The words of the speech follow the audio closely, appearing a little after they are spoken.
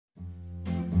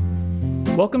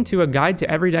Welcome to a guide to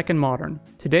every deck in Modern.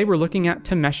 Today we're looking at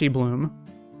Tameshi Bloom.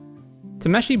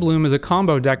 Tameshi Bloom is a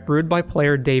combo deck brewed by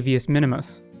player Davius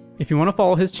Minimus. If you want to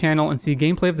follow his channel and see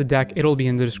gameplay of the deck, it'll be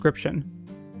in the description.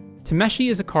 Tameshi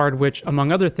is a card which,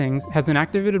 among other things, has an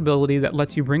activated ability that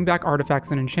lets you bring back artifacts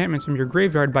and enchantments from your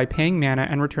graveyard by paying mana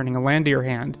and returning a land to your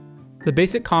hand. The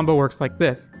basic combo works like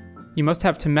this. You must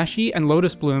have Tameshi and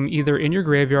Lotus Bloom either in your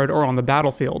graveyard or on the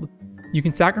battlefield. You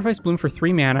can sacrifice Bloom for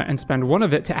 3 mana and spend 1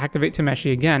 of it to activate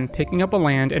Tameshi again, picking up a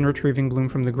land and retrieving Bloom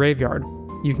from the graveyard.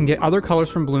 You can get other colors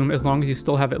from Bloom as long as you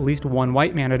still have at least 1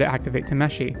 white mana to activate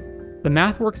Tameshi. The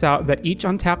math works out that each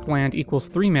untapped land equals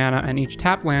 3 mana and each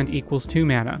tapped land equals 2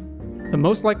 mana. The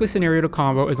most likely scenario to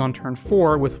combo is on turn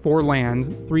 4 with 4 lands,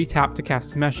 3 tapped to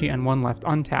cast Tameshi and 1 left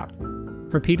untapped.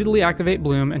 Repeatedly activate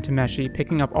Bloom and Tameshi,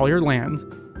 picking up all your lands.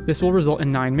 This will result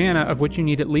in 9 mana, of which you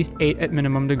need at least 8 at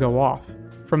minimum to go off.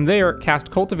 From there,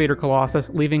 cast Cultivator Colossus,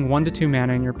 leaving 1 to 2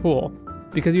 mana in your pool.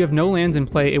 Because you have no lands in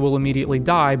play, it will immediately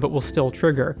die, but will still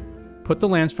trigger. Put the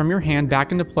lands from your hand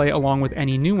back into play along with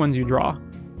any new ones you draw.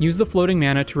 Use the floating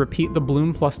mana to repeat the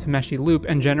Bloom plus Tameshi loop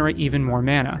and generate even more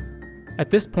mana. At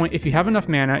this point, if you have enough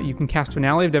mana, you can cast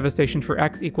Finale of Devastation for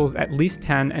X equals at least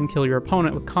 10 and kill your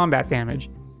opponent with combat damage.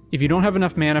 If you don't have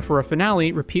enough mana for a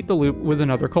finale, repeat the loop with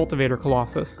another Cultivator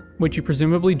Colossus, which you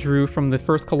presumably drew from the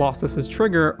first Colossus's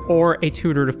trigger or a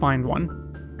tutor to find one.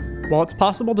 While it's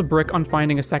possible to brick on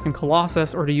finding a second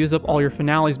Colossus or to use up all your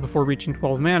finales before reaching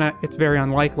 12 mana, it's very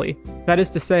unlikely. That is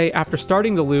to say, after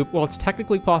starting the loop, while it's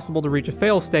technically possible to reach a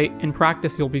fail state, in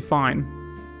practice you'll be fine.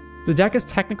 The deck is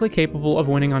technically capable of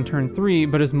winning on turn 3,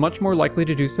 but is much more likely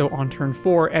to do so on turn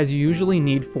 4, as you usually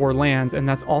need 4 lands, and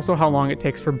that's also how long it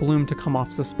takes for Bloom to come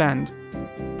off suspend.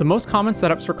 The most common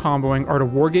setups for comboing are to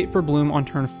Wargate for Bloom on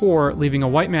turn 4, leaving a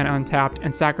white mana untapped,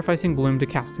 and sacrificing Bloom to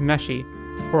cast Tameshi.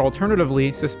 Or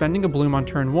alternatively, suspending a Bloom on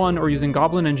turn 1 or using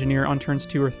Goblin Engineer on turns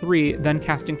 2 or 3, then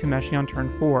casting Tameshi on turn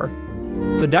 4.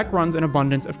 The deck runs an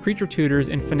abundance of creature tutors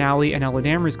in Finale and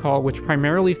Eladamri's Call, which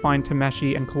primarily find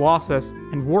Tameshi and Colossus,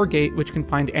 and Wargate, which can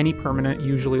find any permanent,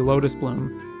 usually Lotus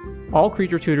Bloom. All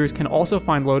creature tutors can also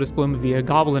find Lotus Bloom via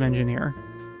Goblin Engineer.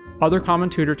 Other common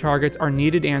tutor targets are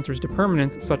needed answers to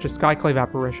permanents, such as Skyclave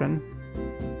Apparition.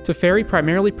 Teferi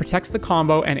primarily protects the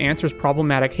combo and answers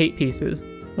problematic hate pieces.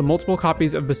 The multiple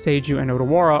copies of Boseiju and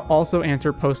Otawara also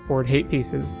answer post-board hate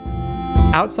pieces.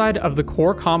 Outside of the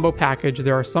core combo package,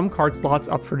 there are some card slots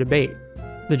up for debate.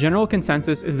 The general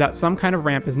consensus is that some kind of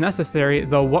ramp is necessary,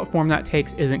 though what form that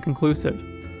takes isn't conclusive.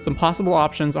 Some possible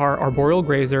options are Arboreal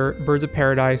Grazer, Birds of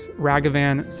Paradise,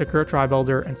 Ragavan, Sakura Tribe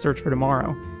Elder, and Search for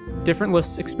Tomorrow. Different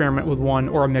lists experiment with one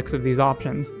or a mix of these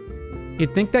options.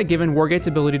 You'd think that given Wargate's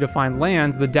ability to find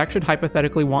lands, the deck should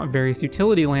hypothetically want various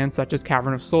utility lands such as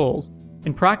Cavern of Souls.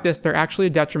 In practice, they're actually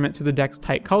a detriment to the deck's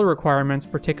tight color requirements,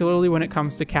 particularly when it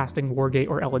comes to casting Wargate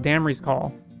or Eladamri's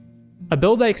Call. A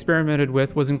build I experimented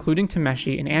with was including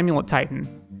Tameshi and Amulet Titan.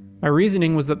 My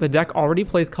reasoning was that the deck already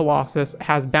plays Colossus,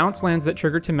 has bounce lands that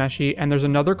trigger Tameshi, and there's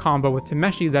another combo with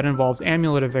Tameshi that involves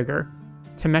Amulet of Vigor.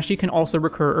 Tameshi can also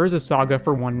recur Urza's Saga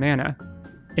for 1 mana.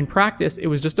 In practice, it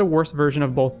was just a worse version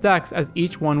of both decks, as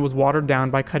each one was watered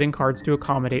down by cutting cards to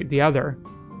accommodate the other.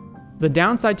 The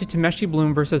downside to Tameshi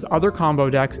Bloom versus other combo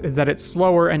decks is that it's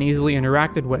slower and easily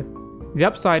interacted with. The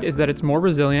upside is that it's more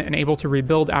resilient and able to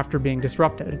rebuild after being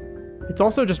disrupted. It's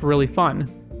also just really fun.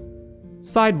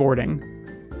 Sideboarding.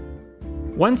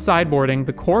 When sideboarding,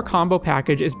 the core combo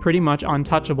package is pretty much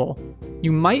untouchable.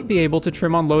 You might be able to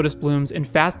trim on Lotus Blooms in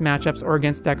fast matchups or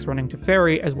against decks running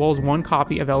Teferi, as well as 1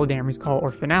 copy of Eladamri's Call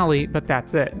or Finale, but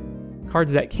that's it.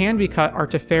 Cards that can be cut are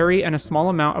Teferi and a small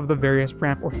amount of the various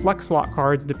ramp or flex slot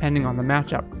cards depending on the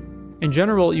matchup. In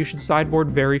general, you should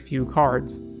sideboard very few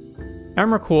cards.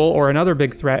 Emrakul, or another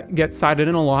big threat, gets sided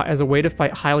in a lot as a way to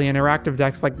fight highly interactive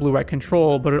decks like Blue-White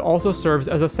Control, but it also serves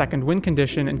as a second win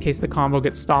condition in case the combo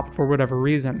gets stopped for whatever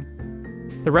reason.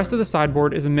 The rest of the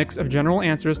sideboard is a mix of general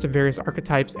answers to various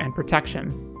archetypes and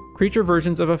protection. Creature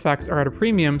versions of effects are at a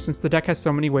premium since the deck has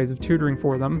so many ways of tutoring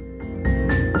for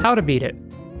them. How to beat it.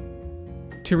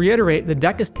 To reiterate, the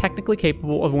deck is technically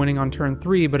capable of winning on turn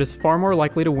 3, but is far more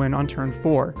likely to win on turn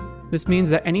 4. This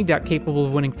means that any deck capable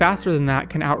of winning faster than that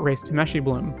can outrace Tameshi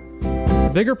Bloom.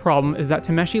 The bigger problem is that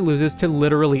Tameshi loses to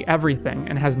literally everything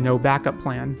and has no backup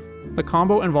plan. The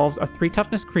combo involves a 3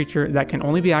 toughness creature that can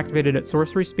only be activated at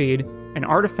sorcery speed, an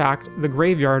artifact, the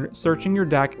graveyard, searching your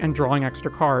deck, and drawing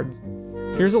extra cards.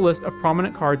 Here's a list of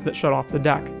prominent cards that shut off the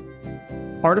deck.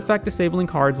 Artifact disabling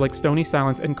cards like Stony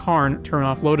Silence and Karn turn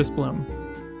off Lotus Bloom.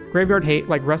 Graveyard hate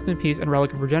like Rest in Peace and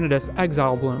Relic of Progenitus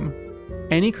exile Bloom.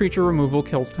 Any creature removal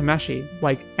kills Tameshi,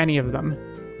 like any of them.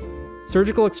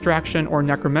 Surgical Extraction or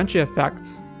Necromentia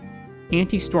effects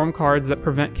anti-storm cards that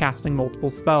prevent casting multiple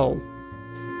spells,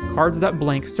 cards that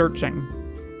blank searching,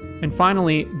 and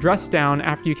finally, dress down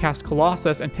after you cast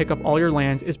Colossus and pick up all your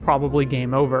lands is probably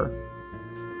game over.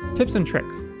 Tips and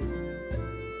tricks.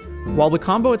 While the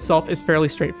combo itself is fairly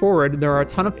straightforward, there are a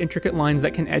ton of intricate lines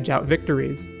that can edge out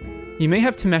victories. You may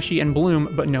have Tameshi and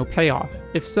Bloom, but no payoff.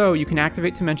 If so, you can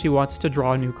activate Tameshi once to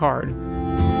draw a new card.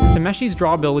 Tameshi's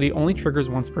draw ability only triggers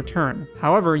once per turn.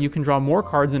 However, you can draw more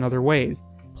cards in other ways.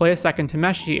 Play a second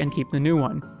Tameshi and keep the new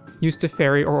one. Use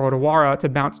Teferi or Otawara to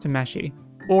bounce Tameshi,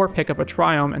 or pick up a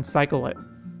Triome and cycle it.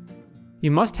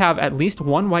 You must have at least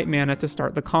 1 white mana to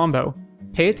start the combo.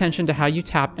 Pay attention to how you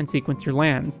tap and sequence your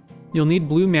lands. You'll need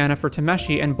blue mana for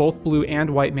Tameshi and both blue and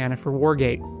white mana for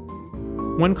Wargate.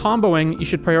 When comboing, you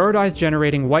should prioritize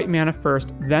generating white mana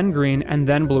first, then green, and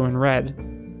then blue and red.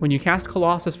 When you cast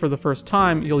Colossus for the first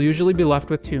time, you'll usually be left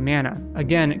with 2 mana.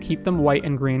 Again, keep them white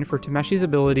and green for Tameshi's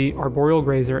ability, Arboreal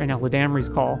Grazer, and Eladamri's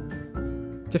Call.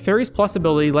 Teferi's plus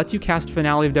ability lets you cast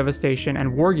Finale of Devastation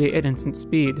and Wargate at instant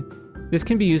speed. This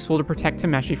can be useful to protect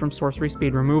Tameshi from sorcery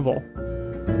speed removal.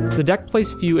 The deck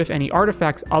plays few if any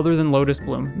artifacts other than Lotus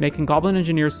Bloom, making Goblin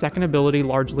Engineer's second ability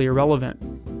largely irrelevant.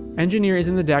 Engineer is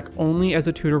in the deck only as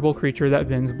a tutorable creature that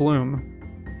Vins Bloom.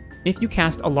 If you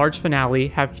cast a large Finale,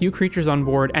 have few creatures on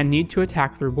board, and need to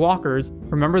attack through blockers,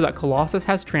 remember that Colossus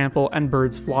has Trample and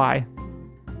Birds Fly.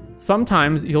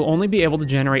 Sometimes you'll only be able to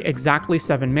generate exactly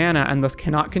 7 mana and thus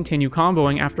cannot continue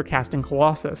comboing after casting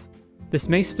Colossus. This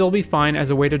may still be fine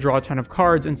as a way to draw a ton of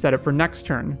cards and set up for next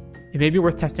turn. It may be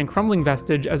worth testing Crumbling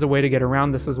Vestige as a way to get around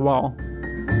this as well.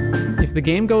 If the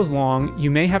game goes long,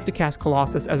 you may have to cast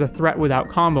Colossus as a threat without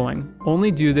comboing. Only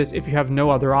do this if you have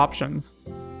no other options.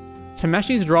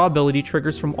 Tameshi's draw ability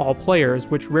triggers from all players,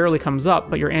 which rarely comes up,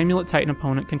 but your Amulet Titan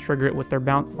opponent can trigger it with their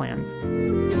bounce lands.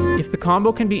 If the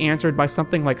combo can be answered by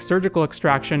something like Surgical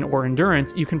Extraction or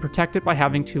Endurance, you can protect it by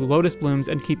having 2 Lotus Blooms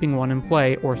and keeping 1 in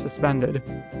play or suspended.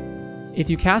 If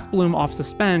you cast Bloom off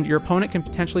Suspend, your opponent can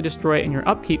potentially destroy it in your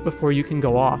upkeep before you can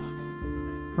go off.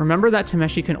 Remember that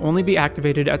Tameshi can only be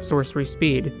activated at sorcery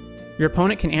speed. Your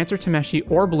opponent can answer Tameshi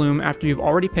or Bloom after you've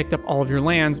already picked up all of your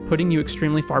lands, putting you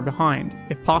extremely far behind.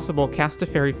 If possible, cast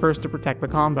Teferi first to protect the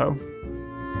combo.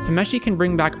 Tameshi can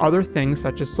bring back other things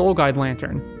such as Soul Guide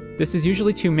Lantern. This is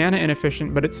usually 2 mana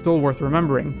inefficient, but it's still worth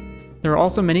remembering. There are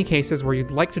also many cases where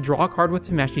you'd like to draw a card with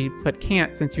Tameshi, but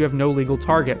can't since you have no legal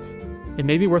targets. It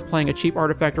may be worth playing a cheap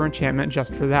artifact or enchantment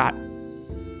just for that.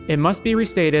 It must be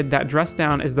restated that Dress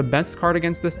Down is the best card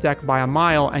against this deck by a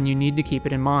mile, and you need to keep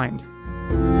it in mind.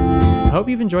 I hope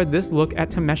you've enjoyed this look at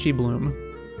Tameshi Bloom.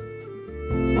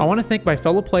 I want to thank my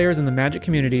fellow players in the Magic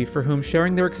community for whom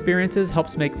sharing their experiences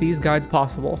helps make these guides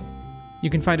possible. You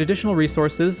can find additional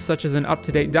resources, such as an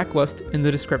up-to-date deck list, in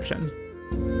the description.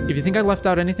 If you think I left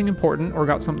out anything important or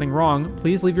got something wrong,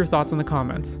 please leave your thoughts in the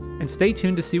comments, and stay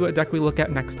tuned to see what deck we look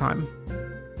at next time.